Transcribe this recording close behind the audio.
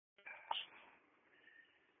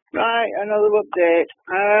Right, another update.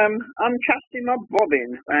 I'm casting my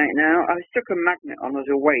bobbin right now. I stuck a magnet on as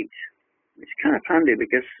a weight. It's kind of handy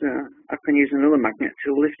because I can use another magnet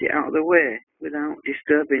to lift it out of the way without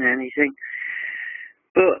disturbing anything.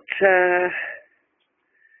 But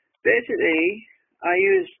basically, I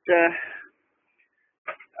used a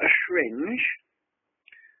syringe.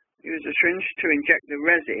 To inject the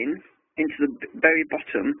resin into the very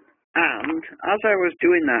bottom, and as I was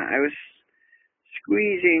doing that, I was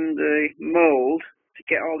squeezing the mould to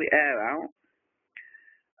get all the air out,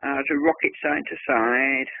 to rock it side to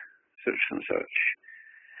side, such and such.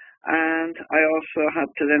 And I also had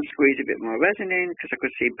to then squeeze a bit more resin in because I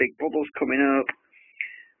could see big bubbles coming up.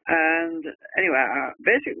 And anyway,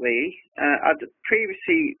 basically, I'd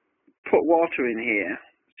previously put water in here,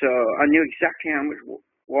 so I knew exactly how much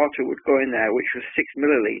water would go in there, which was 6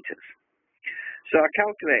 millilitres. So I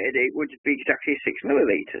calculated it would be exactly 6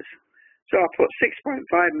 millilitres. So I put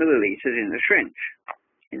 6.5 millilitres in the syringe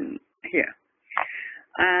in here.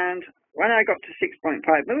 And when I got to 6.5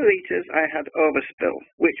 millilitres, I had overspill,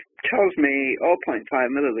 which tells me 0.5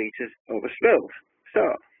 millilitres overspilled.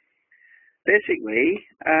 So basically,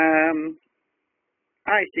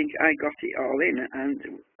 I think I got it all in,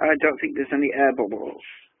 and I don't think there's any air bubbles.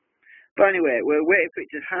 But anyway, we're waiting for it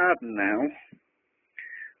to harden now.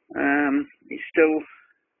 It's still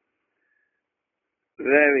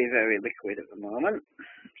very, very liquid at the moment,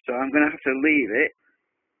 so I'm going to have to leave it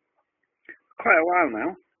quite a while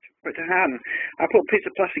now for it to harden. I put a piece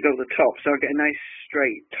of plastic over the top so I get a nice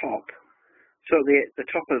straight top, so the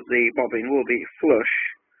top of the bobbin will be flush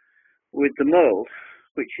with the mould,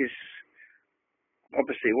 which is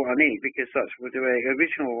obviously what I need because that's what the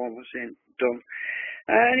original one was done.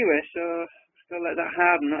 Anyway, so I'll let that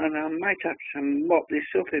harden, and I might have to mop this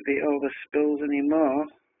up if it overspills anymore.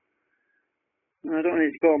 I don't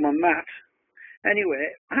need to go on my mat.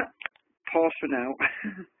 Anyway, pause for now.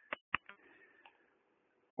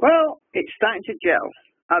 Well, it's starting to gel.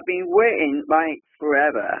 I've been waiting like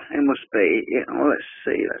forever. It must be. Let's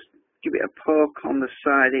see. Let's give it a poke on the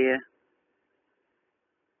side here.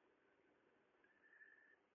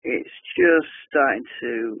 It's just starting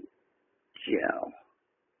to gel.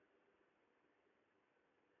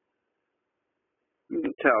 You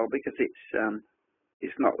can tell because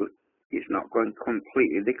it's not going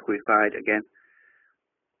completely liquefied again.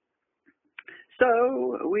 So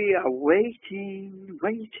we are waiting.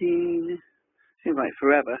 Seems like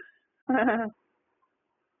forever.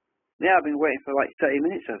 Yeah, I've been waiting for like 30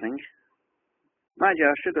 minutes, I think. Mind you,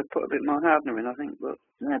 I should have put a bit more hardener in, I think, but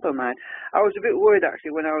never mind. I was a bit worried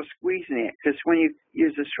actually when I was squeezing it, because when you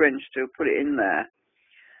use the syringe to put it in there,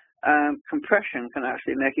 compression can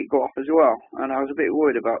actually make it go off as well, and I was a bit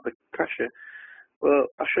worried about the pressure. Well,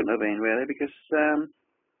 I shouldn't have been really, because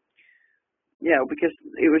because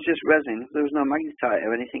it was just resin. There was no magnetite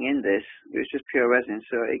or anything in this. It was just pure resin,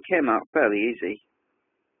 so it came out fairly easy.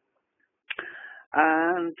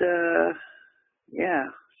 And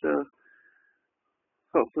so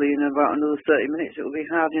hopefully in about another 30 minutes it will be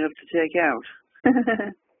hard enough to take out.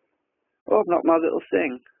 Oh, I've knocked my little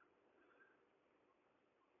thing.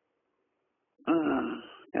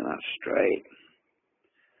 Get that straight.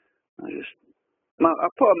 I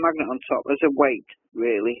put a magnet on top as a weight,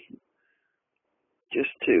 really,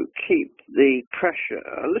 just to keep the pressure,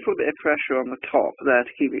 a little bit of pressure on the top there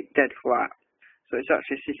to keep it dead flat. So it's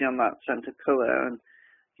actually sitting on that centre colour and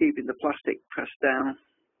keeping the plastic pressed down.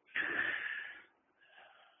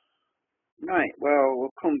 Right, well,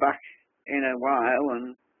 we'll come back in a while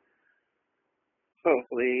and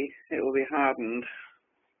hopefully it will be hardened.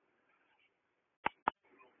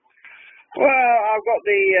 Well, I've got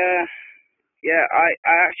the, I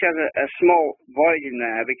actually have a small void in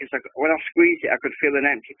there because when I squeezed it I could feel an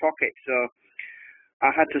empty pocket, so I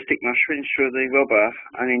had to stick my syringe through the rubber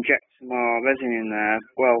and inject some more resin in there.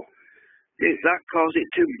 Well, that caused it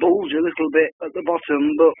to bulge a little bit at the bottom,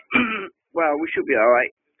 but well, we should be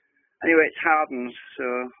alright. Anyway, it's hardened, so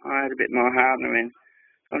I had a bit more hardener in.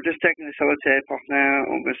 I'm just taking the sellotape off now.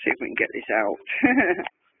 I'm going to see if we can get this out.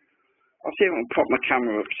 I'll see if I can prop my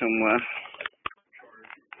camera up somewhere.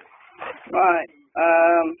 Right,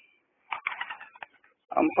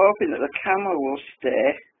 I'm hoping that the camera will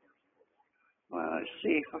stay. Well, let's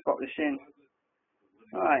see if I've got this in.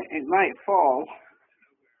 Right, it might fall.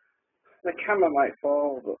 The camera might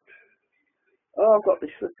fall, but... Oh, I've got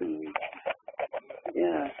this looking...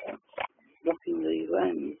 Yeah, blocking the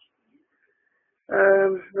lens.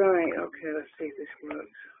 Right, okay, let's see if this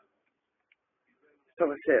works.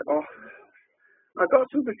 Sellotape off. I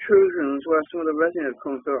got some protrusions where some of the resin had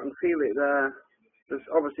come through. I can feel it there. There's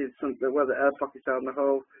obviously where the air pockets are in the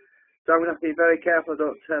hole. So I'm going to have to be very careful I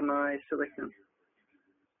don't tear my silicone.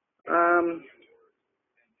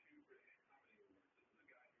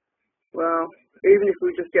 Well, even if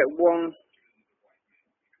we just get one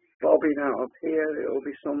bobbin out of here, it'll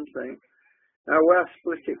be something. Now, where I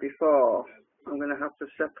split it before, I'm going to have to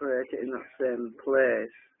separate it in that same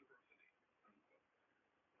place.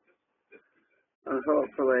 And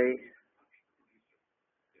hopefully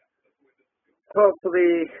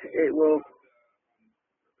it will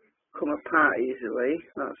come apart easily.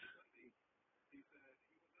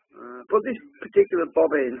 But this particular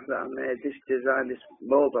bobbin that I made, this design, this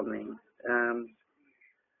mold I mean, I'm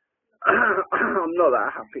not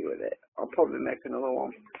that happy with it. I'll probably make another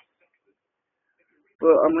one.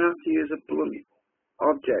 But I'm going to have to use a blunt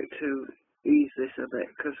object to ease this a bit,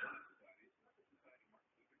 because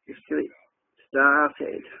just till it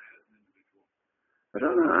started. I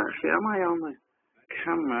don't know actually, am I on the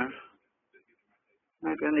camera?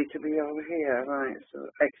 Maybe I need to be over here, right, so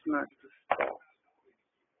X marks the spot.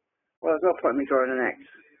 Well, there's no point in me drawing an X.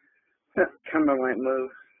 Camera might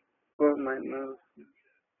move, board might move.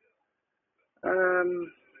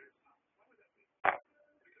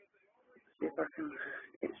 See if I can,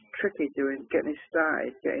 it's tricky getting it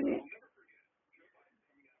started, getting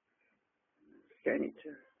it to,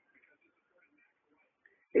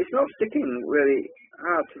 it's not sticking really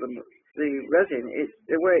hard to the resin. It's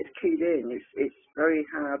the way it's keyed in, it's very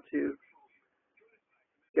hard to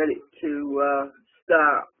get it to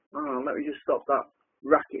start. Oh, let me just stop that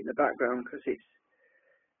racket in the background because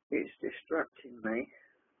it's distracting me.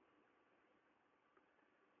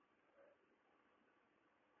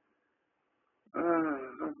 Oh,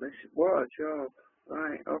 what a job.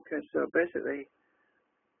 Right, okay, so basically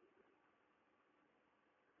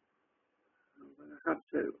I'm going to have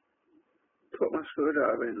to put my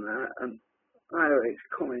screwdriver in there, and I know it's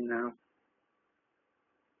coming now.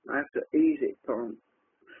 I have to ease it from.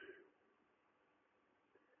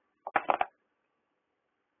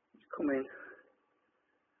 It's coming.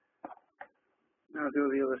 Now do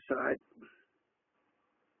the other side.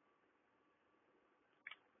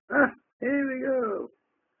 Ah, here we go.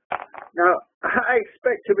 Now, I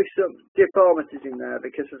expect to be some deformities in there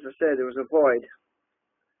because, as I said, there was a void.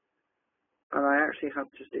 And I actually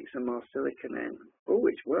had to stick some more silicone in. Oh,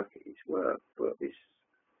 it's worked, but it's...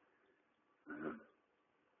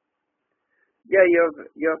 yeah,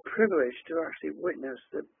 you're privileged to actually witness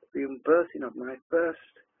the unbirthing of my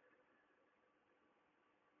first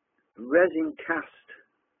resin cast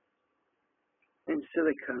in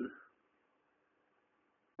silicone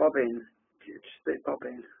bobbin, split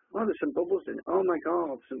bobbin. Oh, there's some bubbles in it. Oh my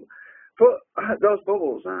God! But those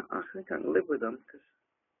bubbles, I think I can live with them because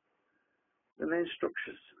the main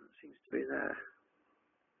structure seems to be there.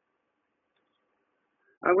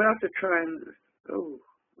 I'm going to have to try and. Oh,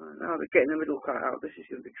 now they're getting the middle part out. This is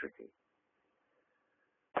going to be tricky.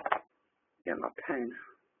 Get my pen.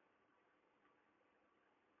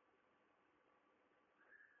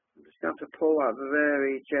 I'm just going to have to pull that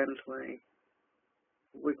very gently.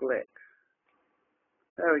 Wiggle it.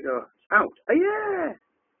 There we go. Out. Oh, yeah!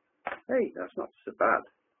 Hey, that's not so bad.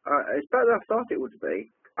 It's better than I thought it would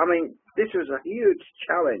be. I mean, this was a huge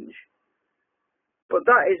challenge. But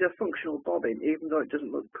that is a functional bobbin, even though it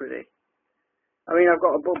doesn't look pretty. I mean, I've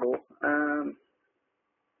got a bubble. I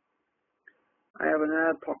have an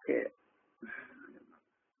air pocket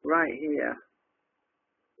right here.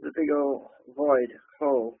 The big old void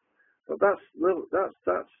hole. But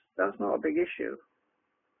that's not a big issue.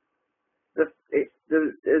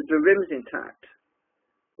 The rim's intact.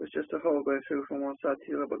 There's just a hole going through from one side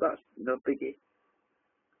to the other, but that's no biggie.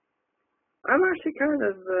 I'm actually kind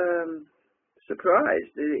of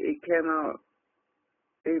surprised it came out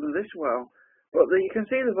even this well. But you can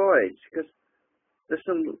see the voids because there's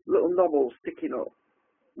some little knobbles sticking up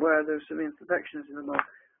where there's some imperfections in the mold.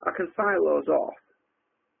 I can file those off.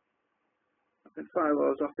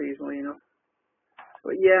 Easily enough.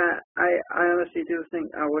 But yeah, I honestly do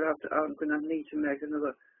think I'm going to need to make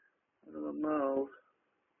another mold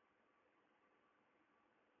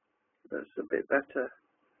that's a bit better.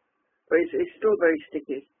 But it's still very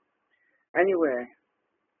sticky. Anyway,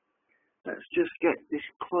 let's just get this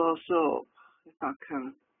close up if I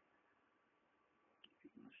can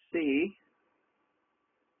see.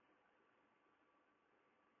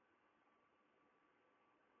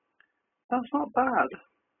 That's not bad.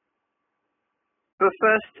 But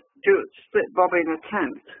first, do split bobbin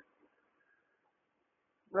attempt.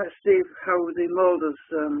 Let's see how the mold has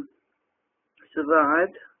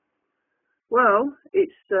survived. Well,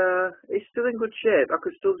 it's still in good shape. I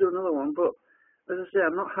could still do another one, but as I say,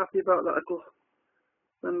 I'm not happy about that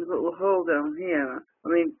little hole down here. I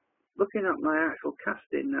mean, looking at my actual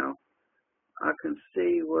casting now, I can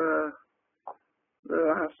see where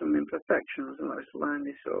there are some imperfections, and let's line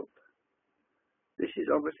this up. This is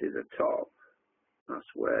obviously the top. That's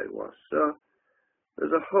where it was. So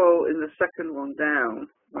there's a hole in the second one down,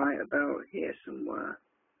 right about here somewhere.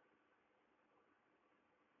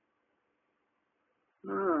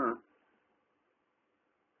 Ah.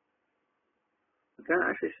 I can't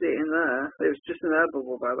actually see it in there. It was just an air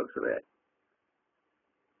bubble by the looks of it.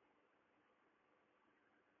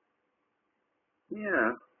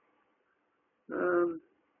 Yeah.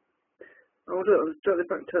 I'll totally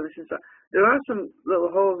back turn this inside. There are some little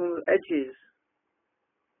holes on the edges.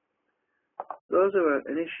 Those are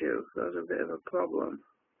an issue. Those are a bit of a problem.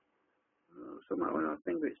 Somehow when I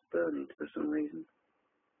finger it's burning for some reason.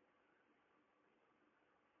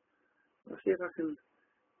 I'll see if I can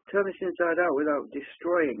turn this inside out without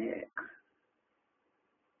destroying it.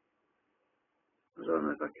 I don't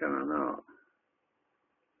know if I can or not.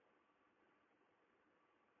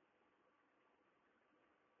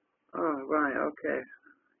 Oh, right, okay.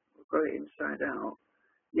 We've got it inside out.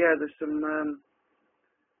 Yeah, there's some,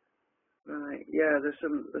 right, yeah, there's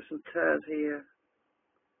some tears here.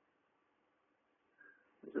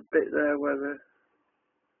 There's a bit there where the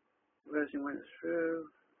resin went through.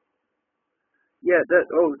 Yeah,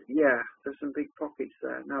 oh, yeah, there's some big pockets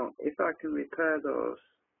there. Now, if I can repair those,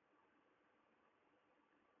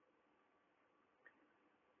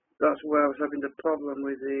 that's where I was having the problem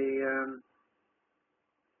with the,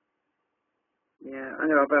 yeah, I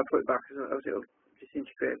know I better put it back because it'll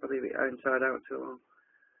disintegrate if I leave it inside out too long.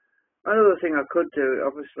 Another thing I could do,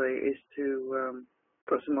 obviously, is to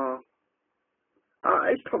put some more.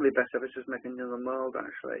 It's probably better if it's just making another mould,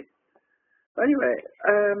 actually. Anyway,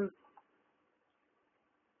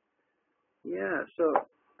 yeah, so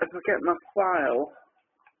if I get my file,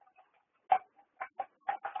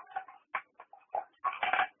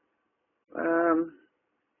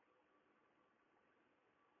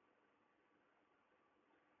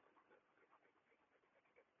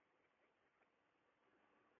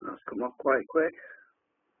 that's come off quite quick.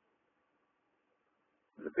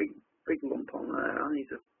 There's a big lump on there. I need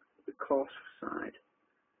the coarse side.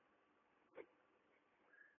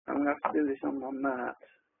 I'm going to have to do this on my mat.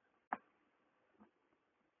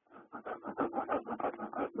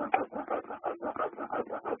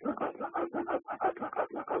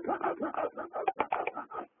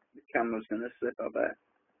 The camera's going to slip, I bet.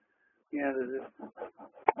 Yeah, there's a...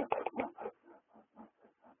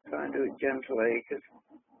 Try and do it gently, because...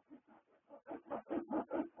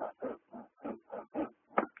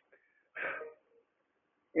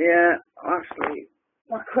 Yeah, actually,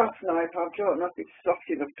 my craft knife, I don't know if it's soft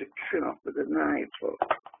enough to trim off with a knife, but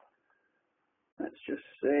let's just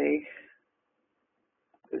see,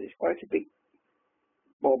 because it's quite a big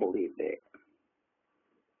bobbly bit.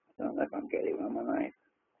 I don't know if I'm getting it on my knife.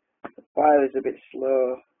 The file is a bit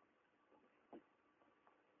slow.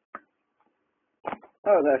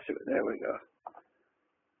 Oh, there we go.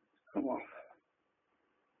 Come off.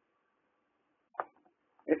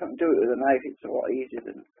 If I can do it with a knife, it's a lot easier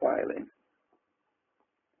than filing.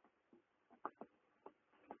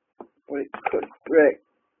 But it could break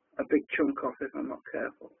a big chunk off if I'm not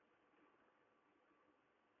careful.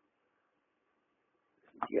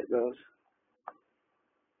 Get those.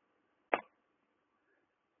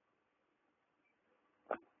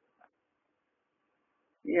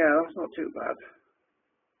 Yeah, that's not too bad.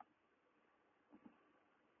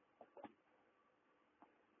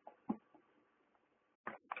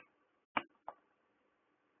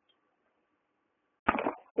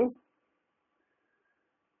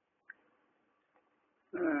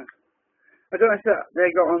 I don't know if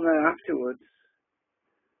they got on there afterwards.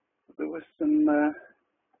 There was some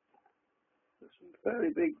fairly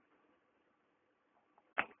big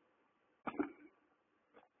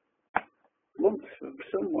lumps from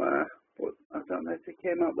somewhere, but I don't know if they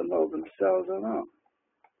came out the mold themselves or not.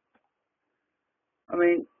 I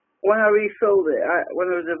mean, when I refilled it, when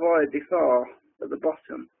there was a void before at the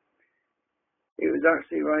bottom, it was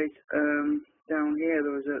actually right down here.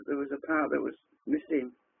 There was a part that was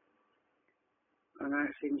missing. And I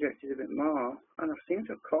actually injected a bit more, and I seem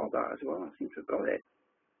to have caught that as well. I seem to have got it.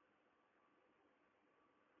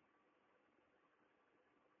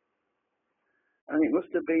 And it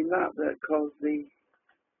must have been that caused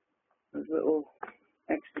those little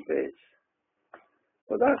extra bits.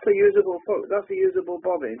 But that's a usable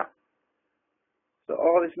bobbin. So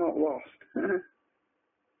all is not lost.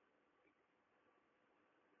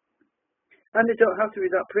 And they don't have to be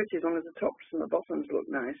that pretty as long as the tops and the bottoms look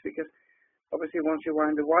nice, because obviously once you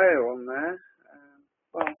wind the wire on there,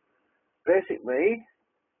 well, basically,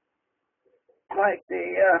 like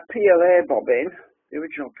the PLA bobbin, the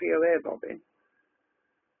original PLA bobbin.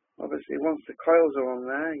 Obviously, once the coils are on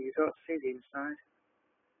there, you don't see the inside.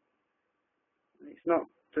 It's not,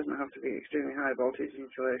 doesn't have to be extremely high voltage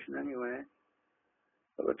insulation anyway.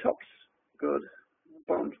 But the top's good, the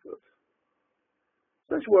bottom's good.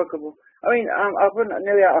 So it's workable. I mean, I've run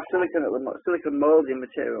nearly out of silicon at the moment, silicon moulding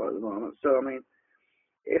material at the moment. So I mean,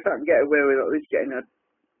 if I can get away with at least getting a,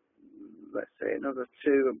 let's say, another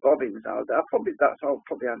 2 bobbins out there, that's all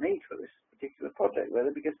probably I need for this particular project,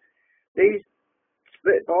 really, because these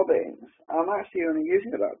split bobbins, I'm actually only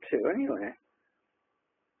using about 2 anyway.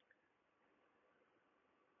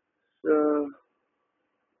 So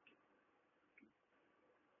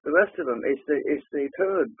the rest of them is the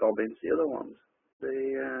pyramid bobbins, the other ones,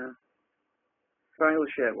 the triangle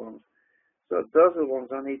shaped ones. So those are the ones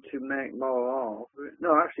I need to make more of.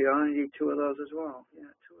 No, actually, I only need 2 of those as well.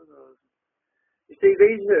 Yeah, 2 of those. You see,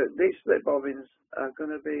 these split bobbins are going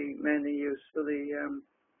to be mainly used for the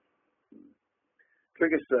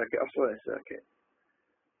trigger circuit, oscillator circuit.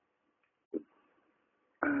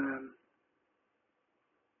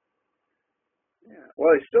 Yeah.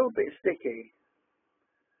 Well, it's still a bit sticky,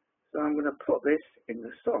 so I'm going to put this in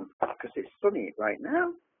the sun because it's sunny right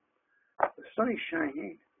now. The sun is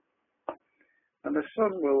shining, and the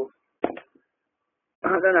sun will.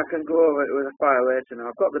 And then I can go over it with a fire later. Now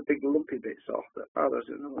I've got the big lumpy bits off. Oh, there's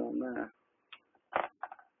another one there.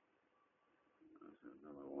 There's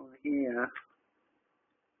another one here.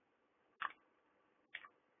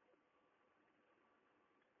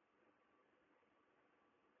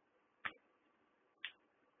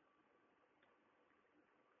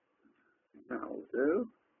 That'll do.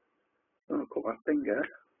 Don't cut my finger.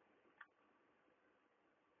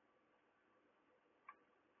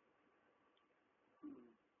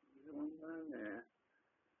 There's one down there.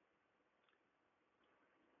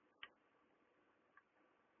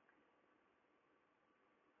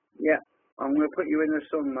 Yeah, I'm going to put you in the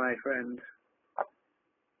sun, my friend,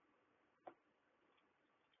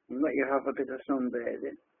 and let you have a bit of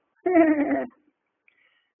sunbathing.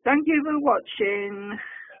 Thank you for watching.